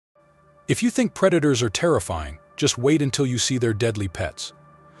If you think predators are terrifying, just wait until you see their deadly pets.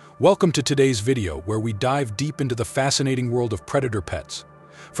 Welcome to today's video where we dive deep into the fascinating world of predator pets.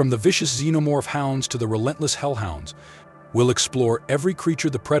 From the vicious Xenomorph Hounds to the relentless Hellhounds, we'll explore every creature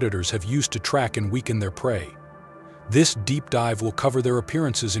the predators have used to track and weaken their prey. This deep dive will cover their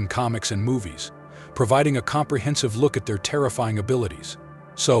appearances in comics and movies, providing a comprehensive look at their terrifying abilities.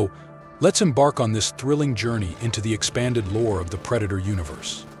 So, let's embark on this thrilling journey into the expanded lore of the Predator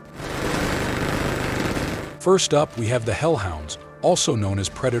universe. First up, we have the Hellhounds, also known as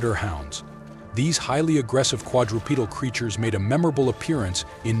Predator Hounds. These highly aggressive quadrupedal creatures made a memorable appearance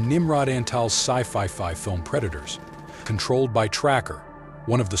in Nimrod Antal's sci-fi film Predators. Controlled by Tracker,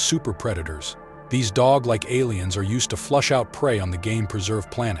 one of the super predators, these dog-like aliens are used to flush out prey on the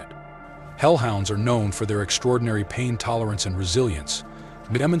game-preserved planet. Hellhounds are known for their extraordinary pain tolerance and resilience,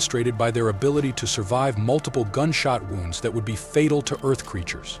 demonstrated by their ability to survive multiple gunshot wounds that would be fatal to Earth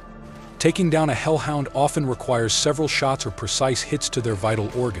creatures. Taking down a hellhound often requires several shots or precise hits to their vital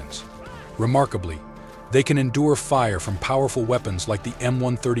organs. Remarkably, they can endure fire from powerful weapons like the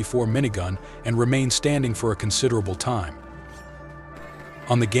M134 minigun and remain standing for a considerable time.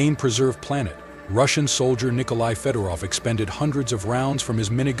 On the game-preserved planet, Russian soldier Nikolai Fedorov expended hundreds of rounds from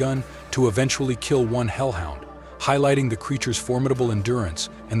his minigun to eventually kill one hellhound, highlighting the creature's formidable endurance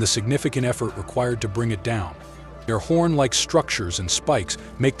and the significant effort required to bring it down. Their horn-like structures and spikes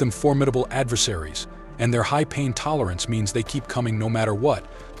make them formidable adversaries, and their high pain tolerance means they keep coming no matter what.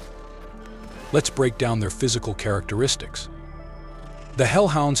 Let's break down their physical characteristics. The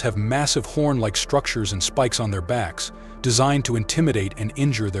Hellhounds have massive horn-like structures and spikes on their backs, designed to intimidate and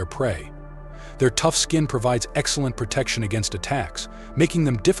injure their prey. Their tough skin provides excellent protection against attacks, making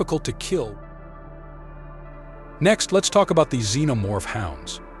them difficult to kill. Next, let's talk about the Xenomorph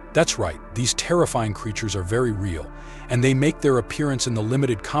Hounds. That's right, these terrifying creatures are very real, and they make their appearance in the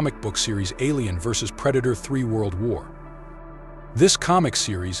limited comic book series Alien vs. Predator 3 World War. This comic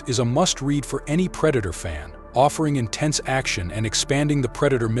series is a must-read for any Predator fan, offering intense action and expanding the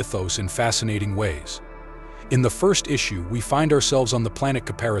Predator mythos in fascinating ways. In the first issue, we find ourselves on the planet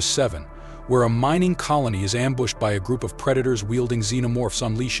Caparis 7, where a mining colony is ambushed by a group of predators wielding xenomorphs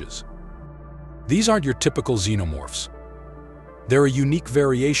on leashes. These aren't your typical xenomorphs. They're a unique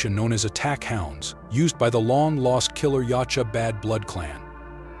variation known as attack hounds, used by the long-lost killer Yautja Bad Blood clan.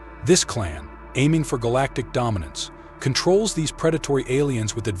 This clan, aiming for galactic dominance, controls these predatory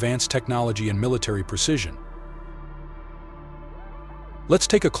aliens with advanced technology and military precision. Let's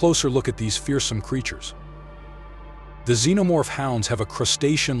take a closer look at these fearsome creatures. The Xenomorph Hounds have a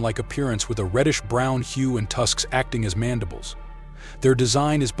crustacean-like appearance with a reddish-brown hue and tusks acting as mandibles. Their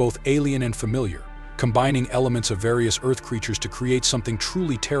design is both alien and familiar, combining elements of various Earth creatures to create something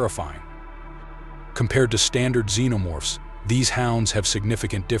truly terrifying. Compared to standard xenomorphs, these hounds have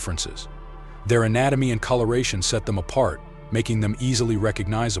significant differences. Their anatomy and coloration set them apart, making them easily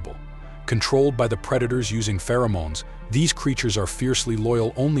recognizable. Controlled by the predators using pheromones, these creatures are fiercely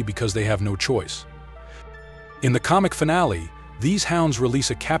loyal only because they have no choice. In the comic finale, these hounds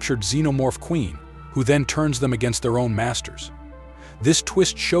release a captured xenomorph queen, who then turns them against their own masters. This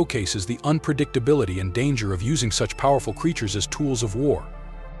twist showcases the unpredictability and danger of using such powerful creatures as tools of war.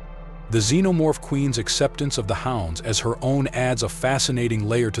 The Xenomorph Queen's acceptance of the hounds as her own adds a fascinating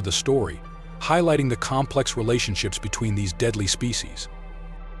layer to the story, highlighting the complex relationships between these deadly species.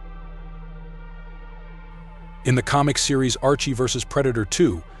 In the comic series Archie vs. Predator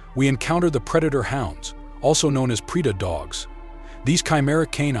 2, we encounter the Predator Hounds, also known as Predator dogs. These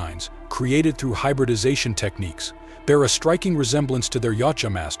chimeric canines, created through hybridization techniques, bear a striking resemblance to their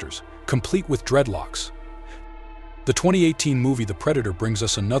Yautja masters, complete with dreadlocks. The 2018 movie The Predator brings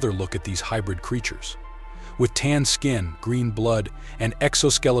us another look at these hybrid creatures. With tan skin, green blood, and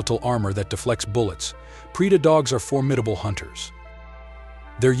exoskeletal armor that deflects bullets, Predator dogs are formidable hunters.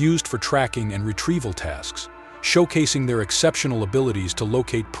 They're used for tracking and retrieval tasks, showcasing their exceptional abilities to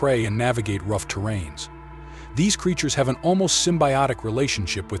locate prey and navigate rough terrains. These creatures have an almost symbiotic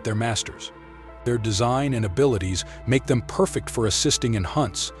relationship with their masters. Their design and abilities make them perfect for assisting in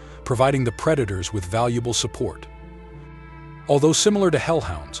hunts, providing the predators with valuable support. Although similar to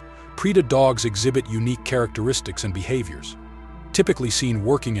hellhounds, Predator dogs exhibit unique characteristics and behaviors. Typically seen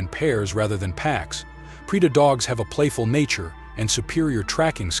working in pairs rather than packs, Predator dogs have a playful nature and superior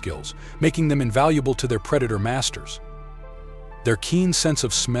tracking skills, making them invaluable to their predator masters. Their keen sense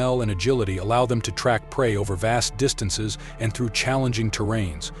of smell and agility allow them to track prey over vast distances and through challenging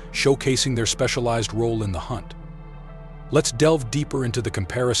terrains, showcasing their specialized role in the hunt. Let's delve deeper into the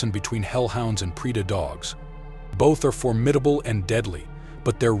comparison between hellhounds and Predator dogs. Both are formidable and deadly,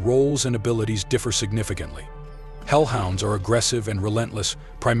 but their roles and abilities differ significantly. Hellhounds are aggressive and relentless,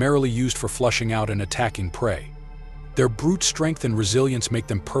 primarily used for flushing out and attacking prey. Their brute strength and resilience make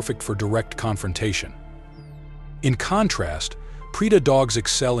them perfect for direct confrontation. In contrast, Preda dogs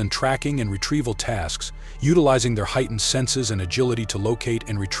excel in tracking and retrieval tasks, utilizing their heightened senses and agility to locate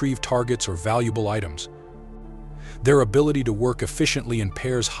and retrieve targets or valuable items. Their ability to work efficiently in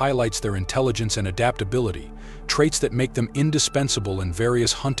pairs highlights their intelligence and adaptability, traits that make them indispensable in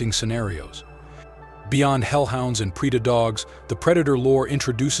various hunting scenarios. Beyond Hellhounds and Preda dogs, the Predator lore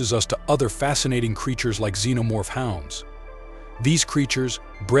introduces us to other fascinating creatures like Xenomorph Hounds. These creatures,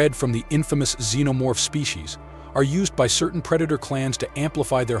 bred from the infamous Xenomorph species, are used by certain Predator clans to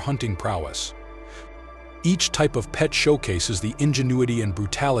amplify their hunting prowess. Each type of pet showcases the ingenuity and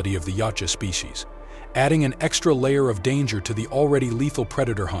brutality of the Yautja species, adding an extra layer of danger to the already lethal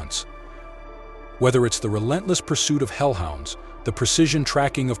Predator hunts. Whether it's the relentless pursuit of Hellhounds, the precision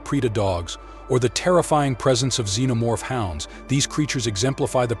tracking of Preda dogs, or the terrifying presence of Xenomorph Hounds, these creatures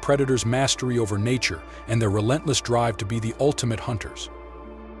exemplify the Predator's mastery over nature and their relentless drive to be the ultimate hunters.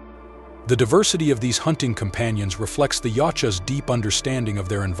 The diversity of these hunting companions reflects the Yautja's deep understanding of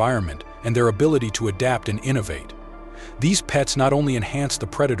their environment and their ability to adapt and innovate. These pets not only enhance the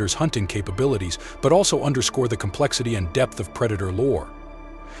Predator's hunting capabilities, but also underscore the complexity and depth of Predator lore.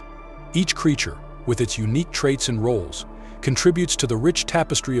 Each creature, with its unique traits and roles, contributes to the rich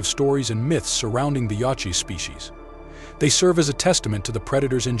tapestry of stories and myths surrounding the Yautja species. They serve as a testament to the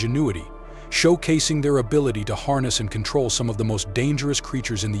Predator's ingenuity, showcasing their ability to harness and control some of the most dangerous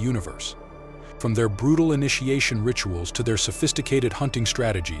creatures in the universe. From their brutal initiation rituals to their sophisticated hunting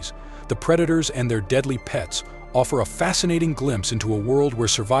strategies, the Predators and their deadly pets offer a fascinating glimpse into a world where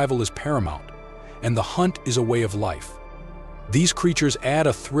survival is paramount, and the hunt is a way of life. These creatures add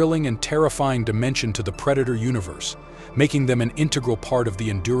a thrilling and terrifying dimension to the Predator universe, making them an integral part of the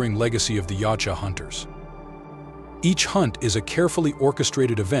enduring legacy of the Yautja hunters. Each hunt is a carefully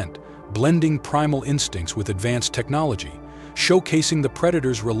orchestrated event, blending primal instincts with advanced technology, showcasing the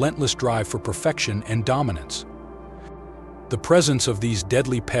Predator's relentless drive for perfection and dominance. The presence of these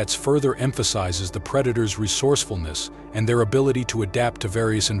deadly pets further emphasizes the Predator's resourcefulness and their ability to adapt to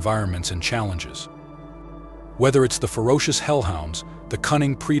various environments and challenges. Whether it's the ferocious Hellhounds, the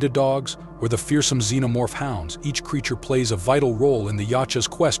cunning Preda dogs, or the fearsome Xenomorph Hounds, each creature plays a vital role in the Yautja's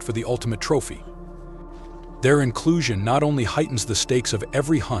quest for the ultimate trophy. Their inclusion not only heightens the stakes of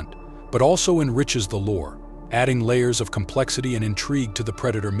every hunt, but also enriches the lore, adding layers of complexity and intrigue to the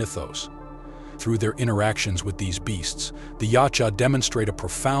Predator mythos. Through their interactions with these beasts, the Yautja demonstrate a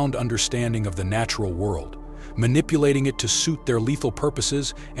profound understanding of the natural world, manipulating it to suit their lethal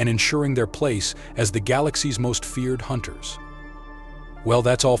purposes and ensuring their place as the galaxy's most feared hunters. Well,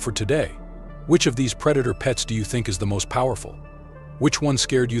 that's all for today. Which of these Predator pets do you think is the most powerful? Which one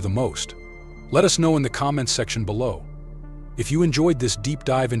scared you the most? Let us know in the comments section below. If you enjoyed this deep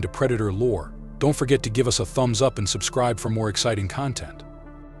dive into Predator lore, don't forget to give us a thumbs up and subscribe for more exciting content.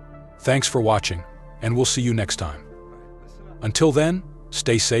 Thanks for watching, and we'll see you next time. Until then,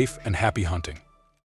 stay safe and happy hunting.